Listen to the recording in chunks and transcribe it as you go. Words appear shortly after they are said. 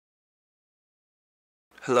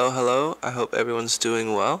Hello, I hope everyone's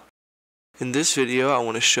doing well. In this video, I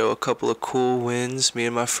want to show a couple of cool wins me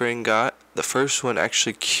and my friend got. The first one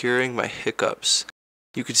actually curing my hiccups.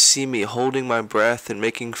 You could see me holding my breath and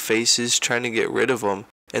making faces trying to get rid of them,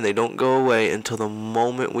 and they don't go away until the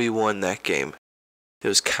moment we won that game. It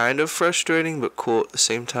was kind of frustrating but cool at the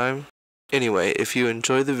same time. Anyway, if you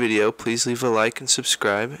enjoyed the video, please leave a like and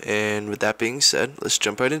subscribe, and with that being said, let's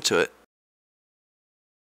jump right into it.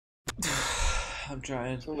 I'm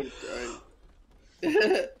trying. Someone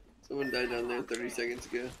died. Someone died down there 30 seconds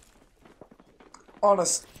ago.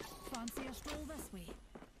 Honest. Fancy a stroll this way?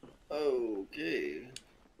 Okay.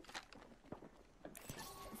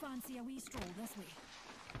 Fancy a wee stroll this way?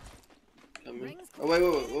 Coming. Oh, wait,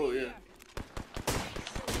 whoa, yeah.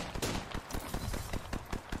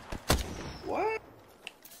 What?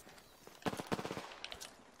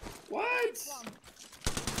 What?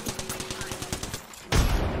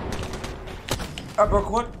 I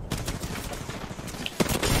broke one.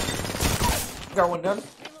 Got one done.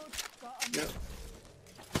 Yep.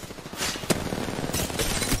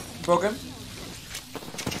 Broken.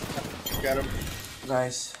 Got him.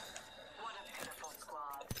 Nice.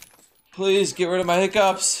 Please get rid of my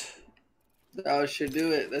hiccups. That should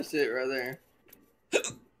do it. That's it right there.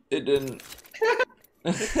 It didn't.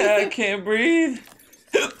 I can't breathe.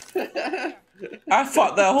 I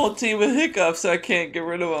fought that whole team with hiccups. I can't get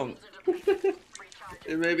rid of them.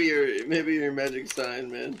 It may be your magic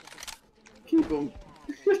sign, man. Keep them.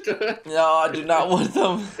 No, I do not want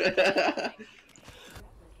them.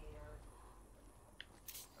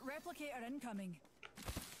 Replicator incoming.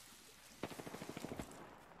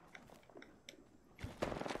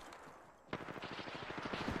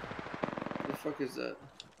 The fuck is that?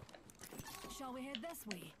 Shall we head this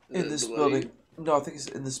way? In this building. No, I think it's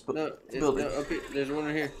in this building. No, up here. There's one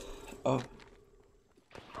right here. Oh.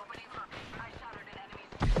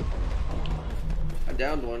 I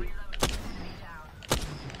downed one.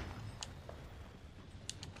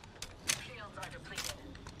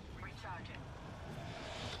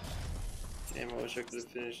 Damn, I wish I could have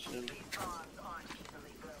finished him.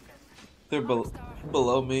 They're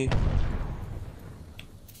below me.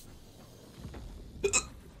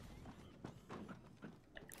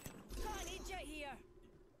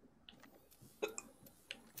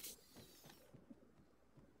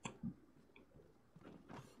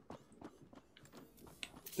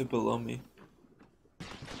 They're below me.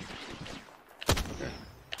 Okay.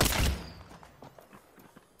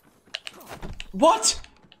 What?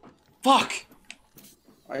 Fuck!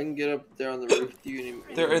 I can get up there on the roof with you.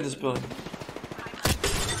 They're in this building.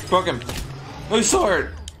 Broke him. Oh,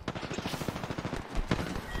 sword!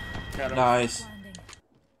 Got him. Nice.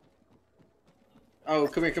 Oh,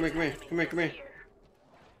 come here. Got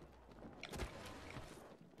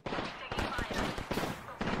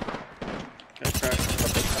cracked.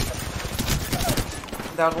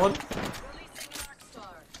 Down one.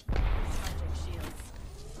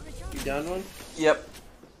 You downed one? Yep.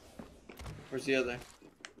 Where's the other?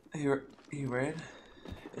 He ran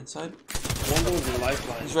inside. One was a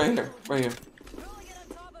lifeline. He's right here. Right here.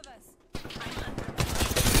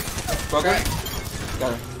 Broke him.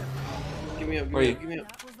 Got him. Give me up. Where are you? Give me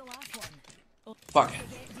up. Fuck.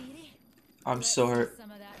 I'm so hurt.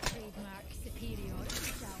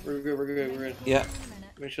 We're good. Yeah.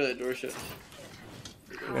 Make sure that door shuts.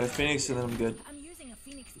 I got a Phoenix and then I'm good.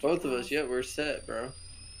 Both of us, yeah, we're set, bro.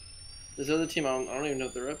 This other team, I don't even know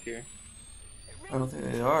if they're up here. I don't think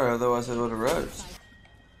they are, otherwise I would have rushed.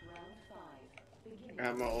 I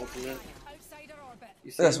have my ultimate.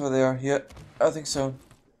 You see That's them? where they are, yeah. I think so.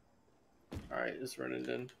 Alright, just running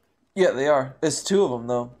in. Yeah, they are. It's two of them,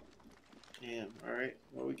 though. Damn, alright.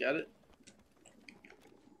 Well, we got it.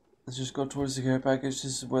 Let's just go towards the care package.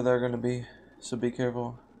 This is where they're going to be, so be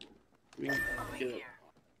careful. We can get it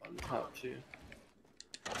on top, too.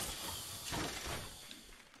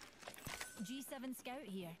 G7 scout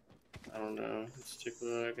here. I don't know. Let's stick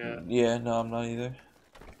with what I got. Yeah, no, I'm not either.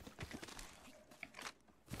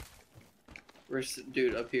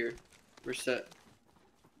 Dude, up here. We're set.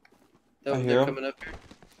 I hear They're 'em. coming up here.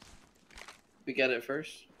 We got it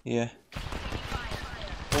first. Yeah.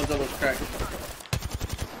 One's almost cracked.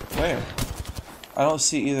 Where? I don't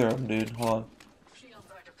see either of them, dude. Hold on. Shields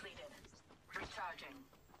are depleted. Recharging.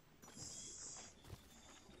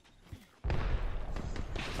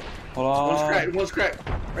 Hold on. One's cracked.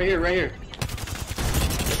 Right here.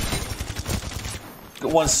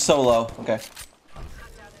 One's solo. Okay.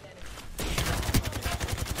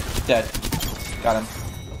 Dead. Got him.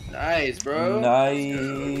 Nice, bro.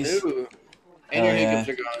 Nice. Ooh. And your Hell yeah.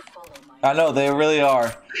 hiccups are gone. Follow my I know, they really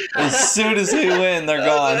are. As soon as we win, they're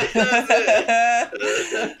gone.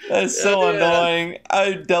 That's so Yeah. annoying.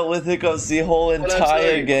 I dealt with hiccups the whole What'd I entire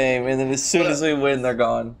say? game, and then as soon as we win, they're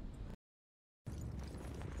gone.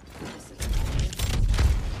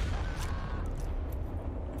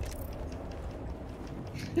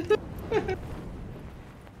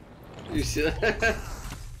 You see that?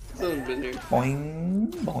 Someone's been here.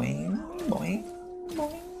 Boing, boing, boing,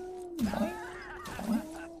 boing, boing,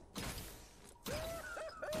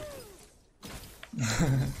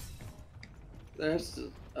 boing. There's.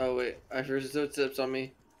 Oh wait, I first so tips on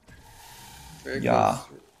me. Very Yeah.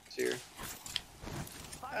 close. It's here.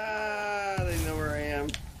 Ah, they know where I am.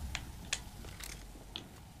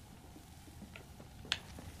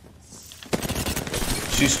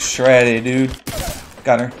 She's shredded, dude.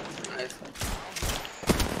 Got her. Nice.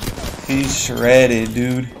 He's shredded,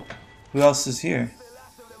 dude. Who else is here?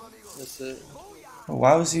 That's it.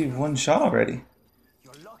 Why was he one shot already?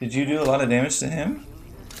 Did you do a lot of damage to him?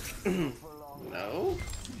 No.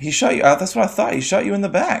 He shot you. That's what I thought. He shot you in the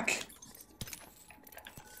back.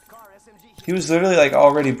 He was literally like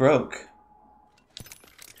already broke.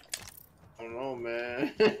 I don't know,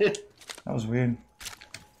 man. That was weird.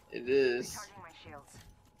 It is. Recharging my shields.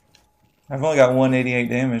 I've only got 188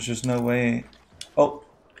 damage. There's no way. Oh,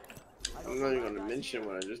 I'm not even gonna mention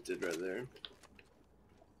what I just did right there.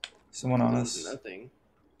 someone on That was us. nothing.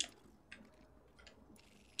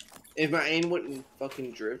 If my aim wouldn't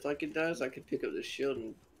fucking drift like it does, I could pick up the shield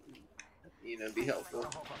and, you know, be helpful.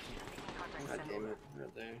 God damn it,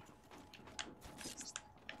 right there.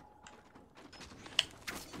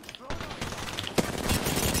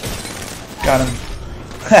 Got him.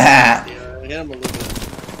 Yeah, I hit him a little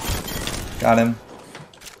bit. Got him.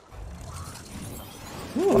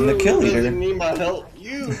 Ooh, I'm the kill Who leader. doesn't need my help?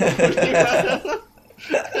 You. Need my help.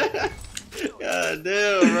 God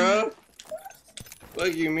damn, bro.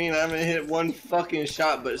 What you mean? I haven't hit one fucking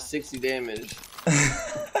shot, but 60 damage.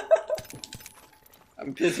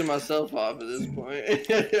 I'm pissing myself off at this point.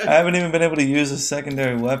 I haven't even been able to use a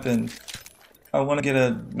secondary weapon. I want to get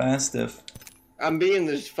a Mastiff. I'm being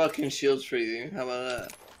this fucking shields for you. How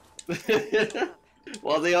about that?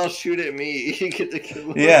 While they all shoot at me, you get to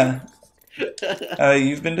kill them. Yeah.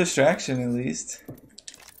 You've been distraction at least.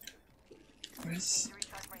 Where's...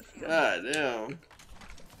 God damn.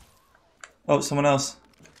 Oh, someone else.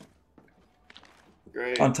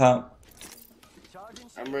 Great. On top.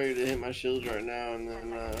 I'm ready to hit my shields right now and then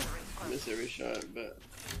miss every shot, but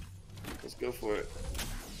let's go for it.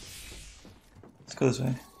 Let's go this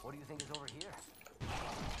way. What do you think is over here?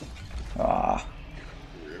 Ah.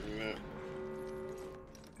 Wherever I'm at.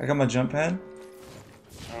 I got my jump pad.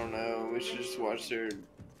 I don't know. We should just watch their.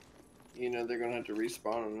 You know, they're gonna have to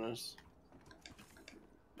respawn on us.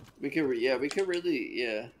 We could, yeah, we could really,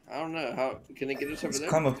 yeah. I don't know how. Can they get us over Let's there?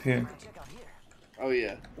 climb up here. Check out here. Oh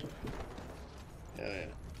yeah. Yeah.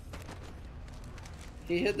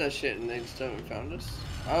 He hit that shit and they just haven't found us.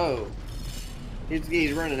 Oh.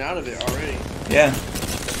 He's running out of it already. Yeah.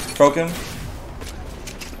 Broke him.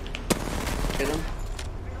 Hit him.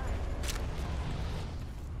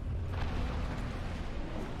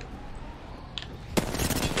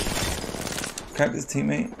 Cracked his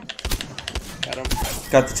teammate. Got him.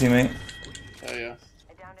 Got the teammate. Oh yeah.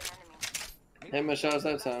 I downed an enemy. Hit my shots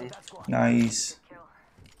that time. That squad. Nice. Kill.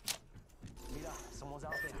 Mira, someone's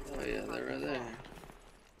out there. Oh yeah, they're right there.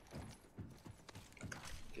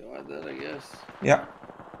 Go at that, I guess. Yeah.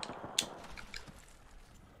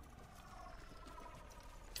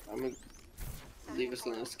 I'm gonna leave us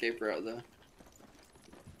on the escape route though.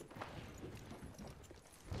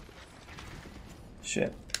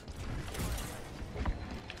 Shit.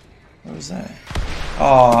 What was that?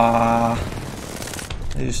 Ah.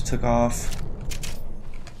 They just took off.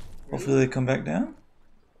 Hopefully they come back down.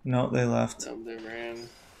 No, they left. No, they ran.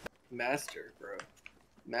 Master, bro.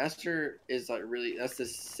 Master is like really. That's the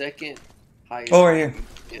second highest. Oh, right here.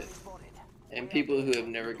 you get. And people who have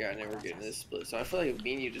never gotten this split. So I feel like if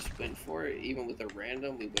me and you just went for it, even with a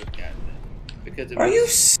random, we would have gotten it. Because it Are was you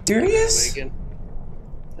serious? Wagon.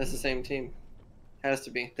 That's the same team. Has to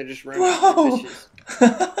be. They're just running. Bro.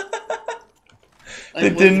 They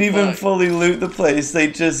What didn't the even fuck? fully loot the place. They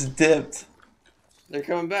just dipped. They're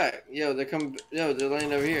coming back. Yo, they're coming. Yo, they're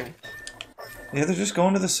laying over here. Yeah, they're just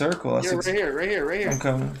going to the circle. That's Yo, right here, right here, right here. I'm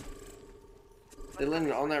coming. They're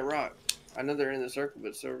landing on that rock. I know they're in the circle,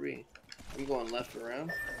 but so are we. I'm going left around.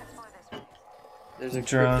 There's a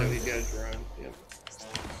Drone. crypto. You got a drone. Yep.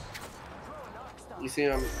 You see,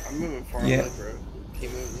 I'm moving far Yeah. left, bro.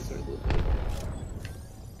 Keep moving this way a little bit.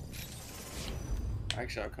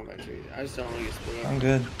 Actually, I'll come back to you. I just don't want to get split up. I'm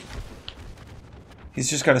good. He's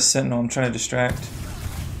just got a sentinel. I'm trying to distract.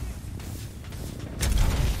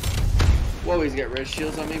 Whoa, he's got red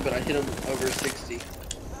shields on me, but I hit him over 60.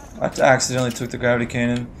 I accidentally took the gravity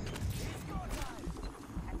cannon.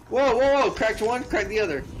 Whoa, whoa, whoa! Cracked one, cracked the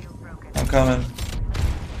other. I'm coming.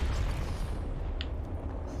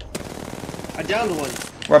 I downed one.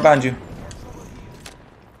 Right behind you.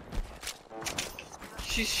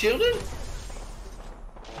 She's shielded?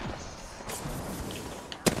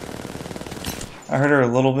 I hurt her a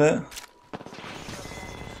little bit.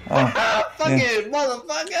 Oh, Fucking yeah.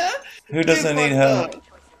 motherfucker! Who doesn't need help?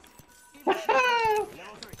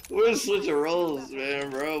 We're switching roles, man,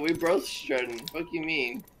 bro. We both shredding. Fuck you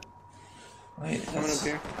mean? Wait, Coming up that's...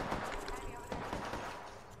 here.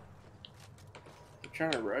 They're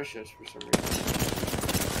trying to rush us for some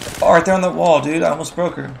reason. Oh, right there on the wall, dude. I almost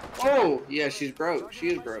broke her. Oh, yeah, she's broke. She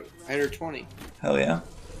is broke. I hit her 20. Hell yeah.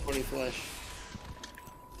 20 flesh.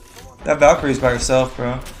 That Valkyrie's by herself,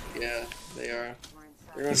 bro. Yeah, they are.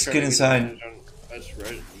 They're gonna Let's try get to inside. advantage on us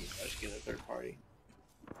getting a third party.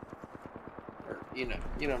 Or, you know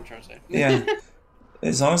what I'm trying to say. Yeah.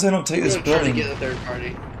 As long as they don't take We're this gonna try to building. get the third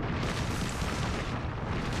party.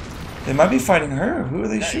 They might be fighting her. Who are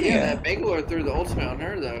they shooting Yeah, at? that Bangalore threw the ultimate on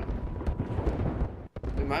her though.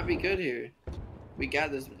 We might be good here. We got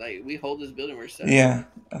this. Like we hold this building. We're set. Yeah,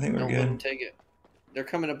 I think we're Don't let them good. take it. They're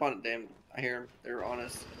coming up on it. Damn, I hear them. They're on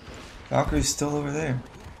us. Valkyrie's still over there.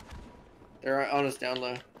 They're on us down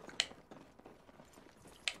low.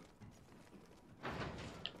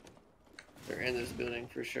 They're in this building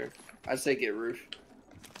for sure. I'd say get roof.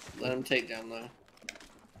 Let them take down low.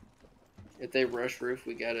 If they rush roof,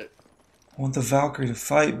 we got it. I want the Valkyrie to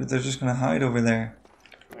fight, but they're just gonna hide over there.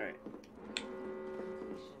 Alright,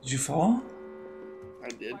 Did you fall? I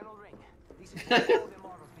did. Final ring. These are all the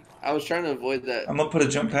marbles people. I was trying to avoid that. I'm gonna put a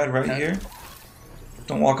jump pad right here.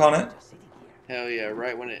 Don't walk on it. City gear. Hell yeah,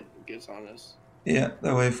 right when it gets on us. Yeah,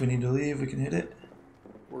 that way if we need to leave, we can hit it.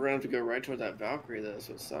 We're gonna have to go right toward that Valkyrie though,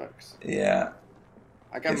 so it sucks. Yeah.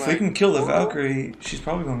 I got If my we can kill the portal, Valkyrie, she's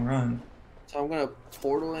probably gonna run. so I'm gonna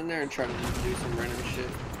portal in there and try to just do some random shit.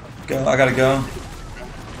 Go. I gotta go.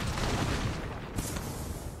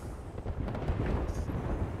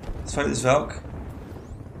 Let's fight this Valk.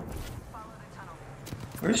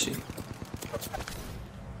 Where is she?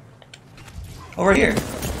 Oh, right here.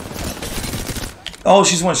 Oh,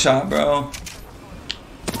 she's one shot, bro.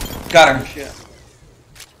 Got Oh her. shit.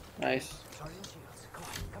 Nice. Charging shields.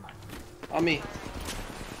 Come on. On me.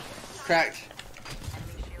 Cracked.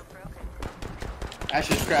 Shield broken.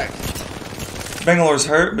 Ash is cracked. Bangalore's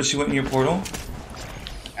hurt, but she went in your portal.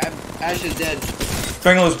 Ash is dead.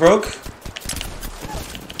 Bangalore's broke.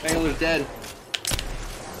 Bangalore's dead.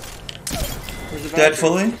 Where's the Dead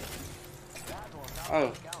Valkyrie? fully.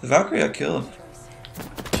 Oh. The Valkyrie got killed.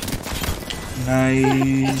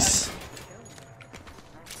 Nice.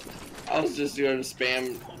 I was just doing a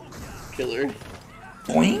spam killer.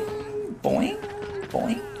 Boing, boing,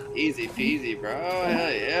 boing. Easy peasy, bro.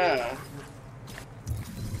 Hell yeah.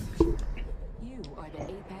 You are the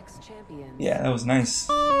Apex champion. Yeah, that was nice.